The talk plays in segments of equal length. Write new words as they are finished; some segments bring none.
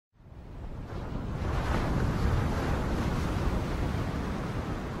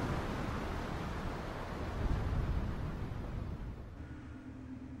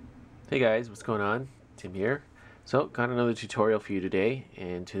Hey guys, what's going on? Tim here. So, got another tutorial for you today,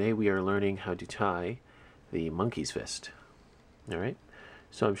 and today we are learning how to tie the monkey's fist. Alright,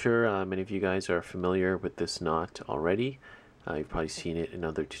 so I'm sure many of you guys are familiar with this knot already. You've probably seen it in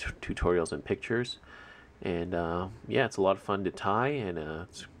other tutorials and pictures. And yeah, it's a lot of fun to tie, and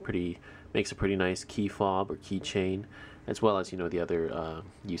makes a pretty nice key fob or keychain, as well as the other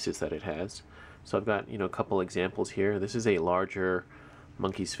uses that it has. So I've got a couple examples here. This is a larger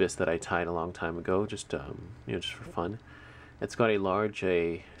monkey's fist that I tied a long time ago, just just for fun. It's got a large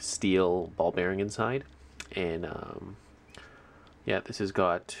steel ball bearing inside, and yeah, this has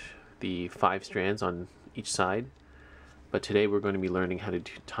got the 5 strands on each side. But today we're going to be learning how to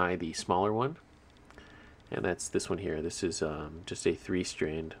tie the smaller one, and that's this one here. This is just a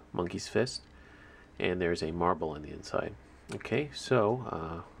 3-strand monkey's fist, and there's a marble on the inside. Okay,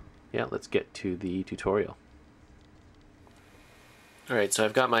 so yeah, let's get to the tutorial. Alright, so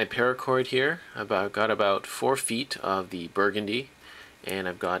I've got my paracord here. I've got about 4 feet of the burgundy, and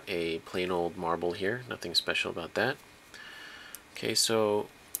I've got a plain old marble here. Nothing special about that. Okay, so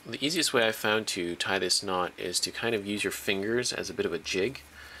the easiest way I found to tie this knot is to kind of use your fingers as a bit of a jig.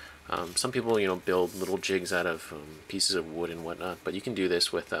 Some people, build little jigs out of pieces of wood and whatnot, but you can do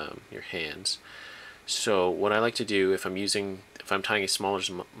this with your hands. So what I like to do if I'm tying a smaller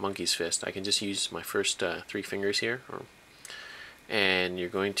monkey's fist, I can just use my first 3 fingers here, and you're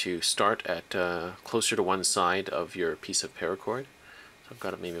going to start at closer to one side of your piece of paracord. So I've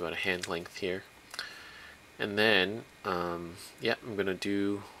got it maybe about a hand length here. And then, yeah, I'm going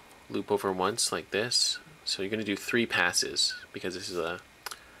to loop over once like this. So you're going to do 3 passes, because this is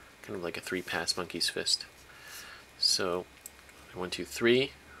kind of like a 3-pass monkey's fist. So 1, 2,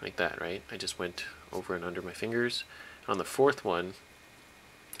 3, like that, right? I just went over and under my fingers. On the 4th one,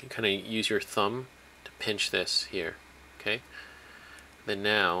 you kind of use your thumb to pinch this here, okay? Then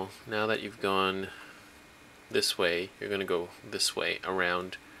now that you've gone this way, you're going to go this way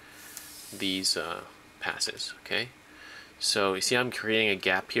around these passes, okay? So you see I'm creating a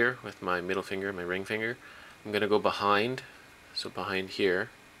gap here with my middle finger, my ring finger. I'm going to go behind, so behind here,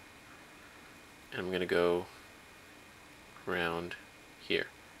 and I'm going to go around here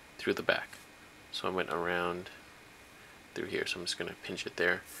through the back. So I went around through here, so I'm just going to pinch it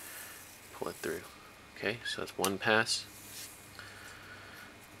there, pull it through. Okay, so that's 1 pass.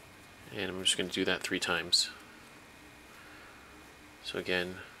 And I'm just going to do that 3 times. So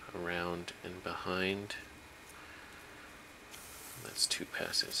again, around and behind. That's 2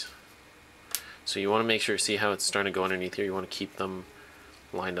 passes. So you want to make sure, see how it's starting to go underneath here? You want to keep them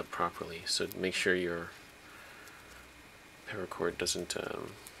lined up properly. So make sure your paracord doesn't,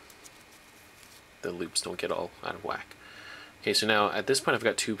 the loops don't get all out of whack. Okay, so now at this point I've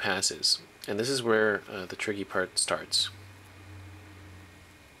got 2 passes, and this is where the tricky part starts.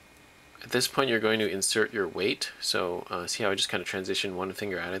 At this point you're going to insert your weight. So see how I just kind of transitioned 1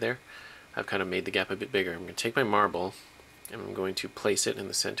 finger out of there? I've kind of made the gap a bit bigger. I'm going to take my marble and I'm going to place it in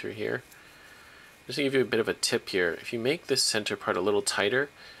the center here. Just to give you a bit of a tip here, if you make this center part a little tighter,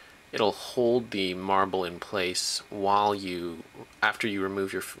 it'll hold the marble in place after you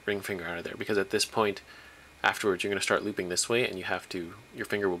remove your ring finger out of there, because at this point afterwards you're going to start looping this way, and your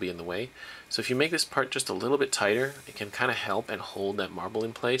finger will be in the way. So if you make this part just a little bit tighter, it can kind of help and hold that marble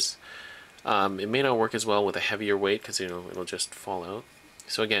in place. It may not work as well with a heavier weight, because it'll just fall out.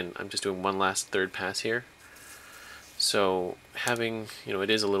 So again, I'm just doing one last 3rd pass here. So having, it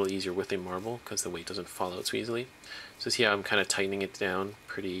is a little easier with a marble because the weight doesn't fall out so easily. So see how I'm kind of tightening it down,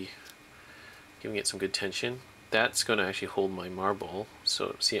 giving it some good tension. That's going to actually hold my marble.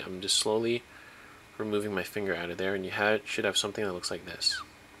 So see, I'm just slowly removing my finger out of there, and you should have something that looks like this.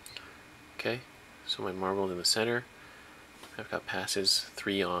 Okay, so my marble is in the center. I've got passes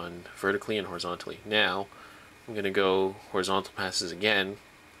 3 on vertically and horizontally. Now I'm going to go horizontal passes again,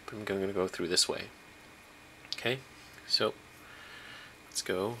 but I'm going to go through this way. Okay, so let's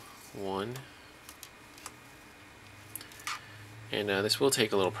go 1. And this will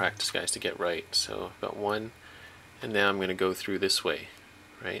take a little practice, guys, to get right. So I've got 1, and now I'm going to go through this way,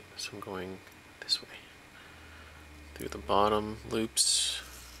 right? So I'm going this way through the bottom loops.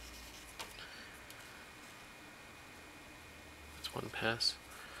 1 pass.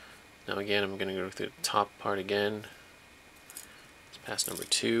 Now again, I'm going to go through the top part again. It's pass number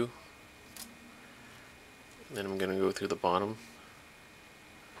 2. And then I'm going to go through the bottom.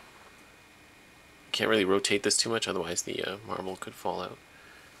 Can't really rotate this too much, otherwise the marble could fall out.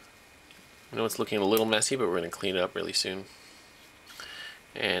 I know it's looking a little messy, but we're going to clean it up really soon.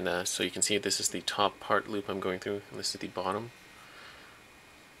 And so you can see this is the top part loop I'm going through, and this is the bottom.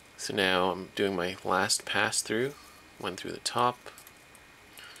 So now I'm doing my last pass through. 1 through the top,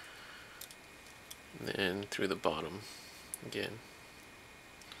 and then through the bottom again.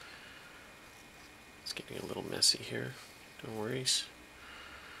 It's getting a little messy here, no worries.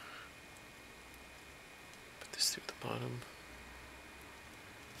 Put this through the bottom.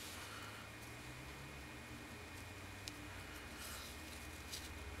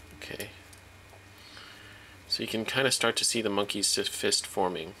 Okay. So you can kind of start to see the monkey's fist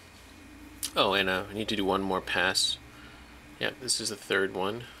forming. Oh, and I need to do one more pass. Yeah, this is the third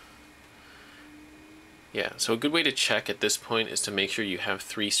one. Yeah, so a good way to check at this point is to make sure you have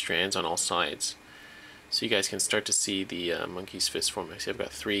 3 strands on all sides. So you guys can start to see the monkey's fist forming. See, I've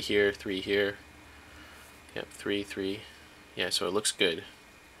got 3 here, 3 here. Yep, 3, 3. Yeah, so it looks good.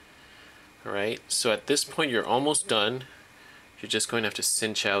 Alright, so at this point you're almost done. You're just going to have to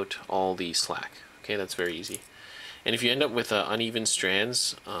cinch out all the slack. Okay, that's very easy. And if you end up with uneven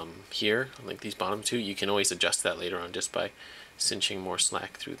strands here, like these bottom 2, you can always adjust that later on just by cinching more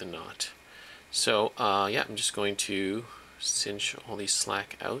slack through the knot. So yeah, I'm just going to cinch all these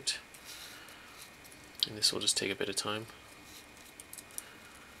slack out. And this will just take a bit of time.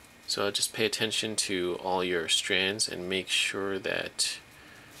 So just pay attention to all your strands and make sure that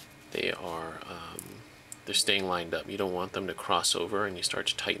they are they're staying lined up. You don't want them to cross over and you start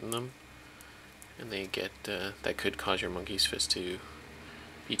to tighten them, and they get that could cause your monkey's fist to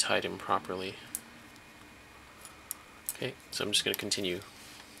be tied improperly. Okay, so I'm just going to continue.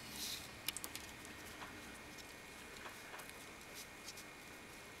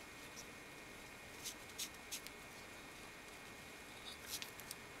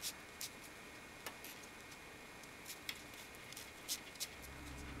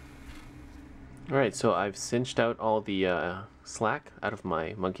 Alright, so I've cinched out all the slack out of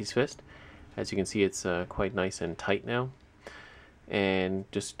my monkey's fist. As you can see, it's quite nice and tight now. And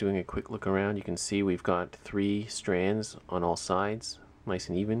just doing a quick look around, you can see we've got 3 strands on all sides, nice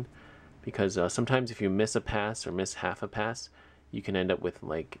and even. Because sometimes if you miss a pass or miss half a pass, you can end up with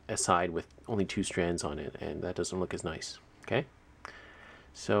like a side with only 2 strands on it, and that doesn't look as nice. Okay?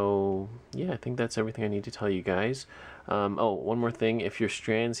 So yeah, I think that's everything I need to tell you guys. Oh, one more thing. If your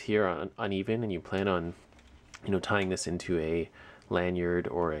strands here are uneven and you plan on, tying this into a lanyard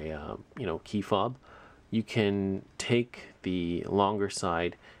or a, key fob, you can take the longer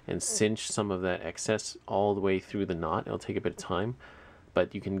side and cinch some of that excess all the way through the knot. It'll take a bit of time,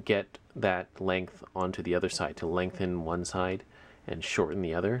 but you can get that length onto the other side to lengthen one side and shorten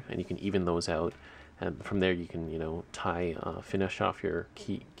the other, and you can even those out. And from there you can, tie, finish off your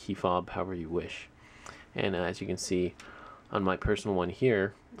key fob however you wish. And as you can see on my personal one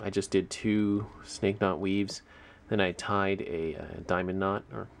here, I just did 2 snake knot weaves, then I tied a diamond knot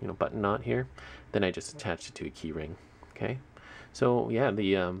or button knot here, then I just attached it to a key ring. Okay, so yeah,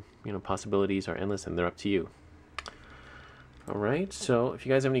 the possibilities are endless and they're up to you. Alright, so if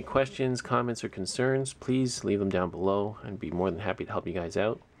you guys have any questions, comments, or concerns, please leave them down below. I'd be more than happy to help you guys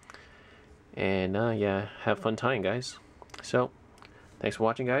out. And yeah, have fun tying, guys. So thanks for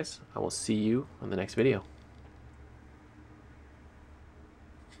watching, guys. I will see you on the next video.